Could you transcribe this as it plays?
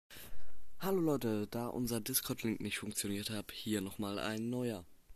Hallo Leute, da unser Discord-Link nicht funktioniert hat, hier nochmal ein neuer.